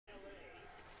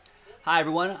Hi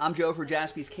everyone, I'm Joe for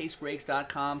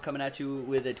JaspysCaseBreaks.com coming at you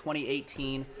with a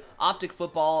 2018 Optic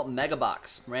Football Mega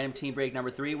Box. Random team break number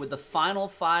 3 with the final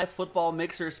 5 football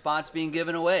mixer spots being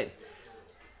given away.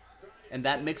 And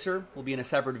that mixer will be in a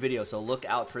separate video, so look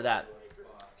out for that.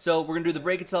 So we're going to do the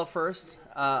break itself first,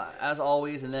 as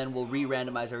always, and then we'll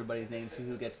re-randomize everybody's names, see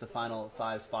who gets the final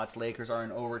 5 spots. Lakers are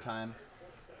in overtime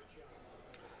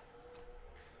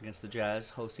against the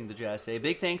Jazz, hosting the Jazz today.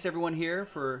 Big thanks everyone here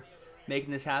for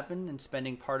making this happen and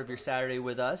spending part of your Saturday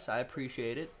with us. I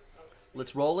appreciate it.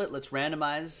 Let's roll it. Let's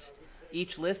randomize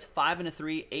each list 5 and a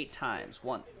 3, 8 times.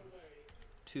 1,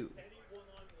 2,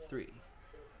 3,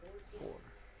 4,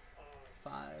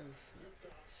 5,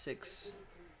 6,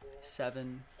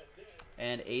 7,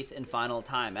 and 8th and final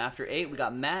time. After 8, we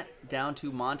got Matt down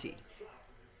to Monty.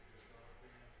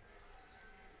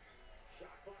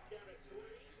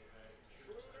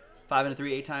 Five and a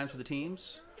 3, 8 times for the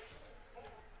teams.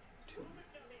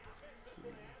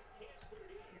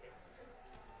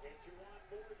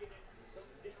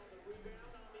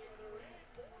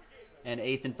 And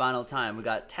 8th and final time, we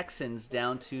got Texans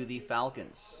down to the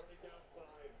Falcons.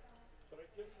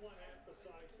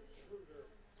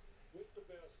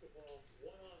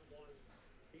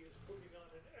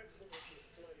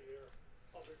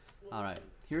 All right,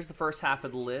 here's the first half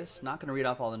of the list. Not going to read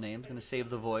off all the names. Going to save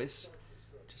the voice.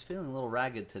 Just feeling a little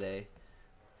ragged today.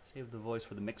 Save the voice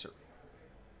for the mixer.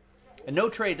 And no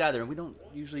trades either. We don't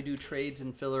usually do trades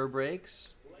and filler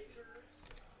breaks.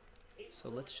 So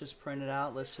let's just print it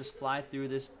out. Let's just fly through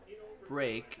this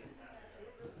break.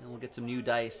 And we'll get some new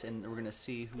dice, and we're going to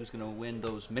see who's going to win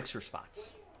those mixer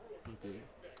spots. Which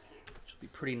will be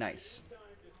pretty nice.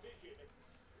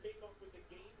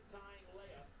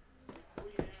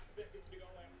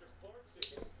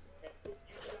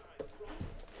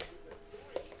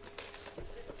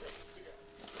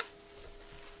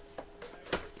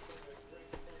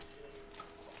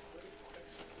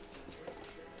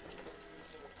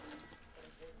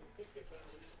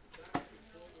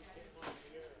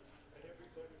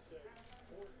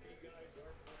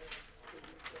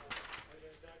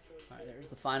 There's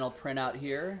the final printout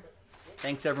here.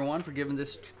 Thanks everyone for giving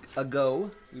this a go.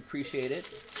 We appreciate it.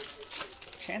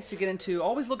 Chance to get into,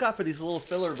 always look out for these little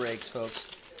filler breaks,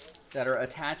 folks, that are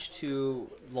attached to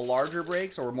the larger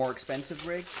breaks or more expensive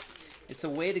breaks. It's a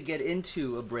way to get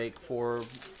into a break for a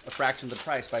fraction of the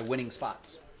price by winning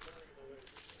spots.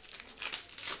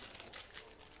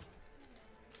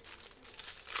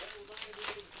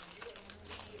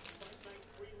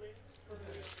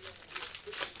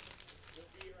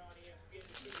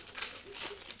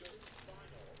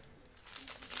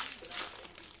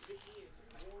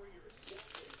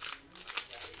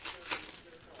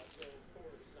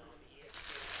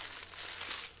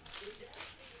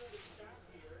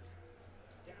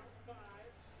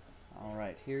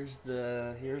 Here's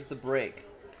the break.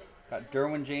 Got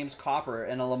Derwin James Copper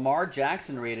and a Lamar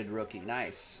Jackson rated rookie.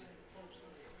 Nice.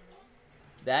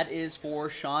 That is for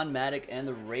Sean Maddock and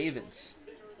the Ravens.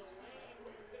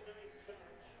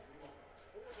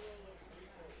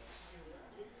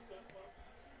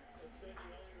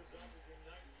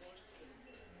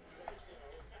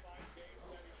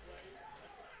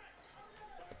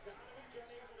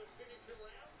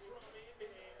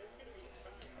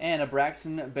 And a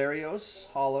Braxton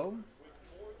Berrios hollow.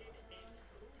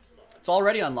 It's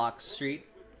already on Lock Street.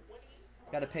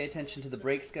 Got to pay attention to the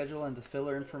break schedule and the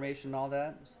filler information and all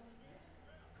that.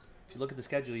 If you look at the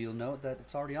schedule, you'll note that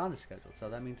it's already on the schedule, so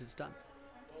that means it's done.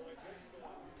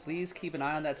 Please keep an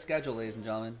eye on that schedule, ladies and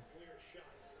gentlemen.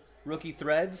 Rookie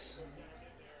threads.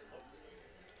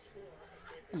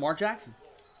 Lamar Jackson.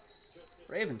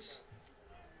 Ravens.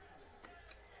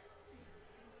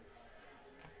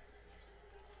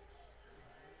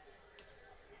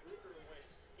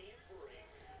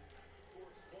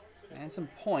 And some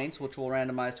points, which we'll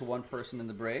randomize to one person in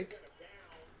the break.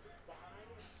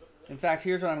 In fact,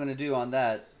 here's what I'm going to do on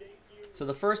that. So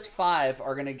the first 5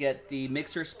 are going to get the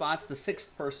mixer spots. The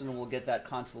 6th person will get that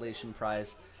consolation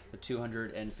prize, the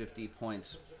 250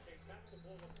 points.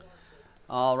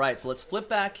 All right, so let's flip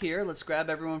back here. Let's grab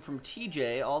everyone from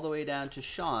TJ all the way down to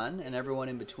Sean and everyone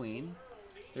in between.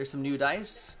 There's some new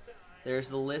dice. There's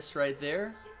the list right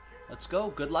there. Let's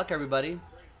go. Good luck, everybody.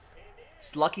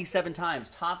 It's lucky 7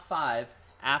 times. Top 5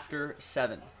 after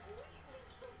 7.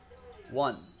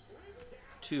 1,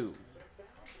 2,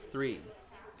 3,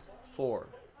 4,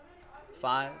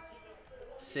 5,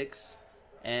 6,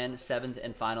 and 7th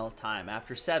and final time.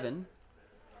 After 7,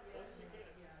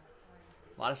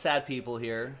 a lot of sad people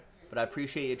here, but I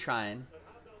appreciate you trying.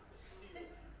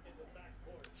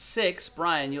 6,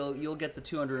 Brian, you'll get the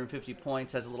 250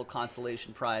 points as a little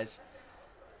consolation prize.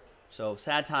 So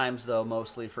sad times, though,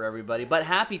 mostly for everybody. But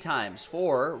happy times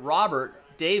for Robert,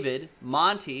 David,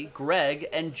 Monty, Greg,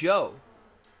 and Joe.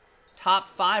 Top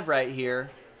 5 right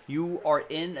here. You are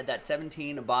in that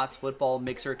 17-box football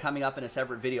mixer coming up in a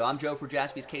separate video. I'm Joe for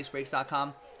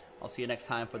JaspysCaseBreaks.com. I'll see you next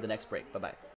time for the next break. Bye-bye.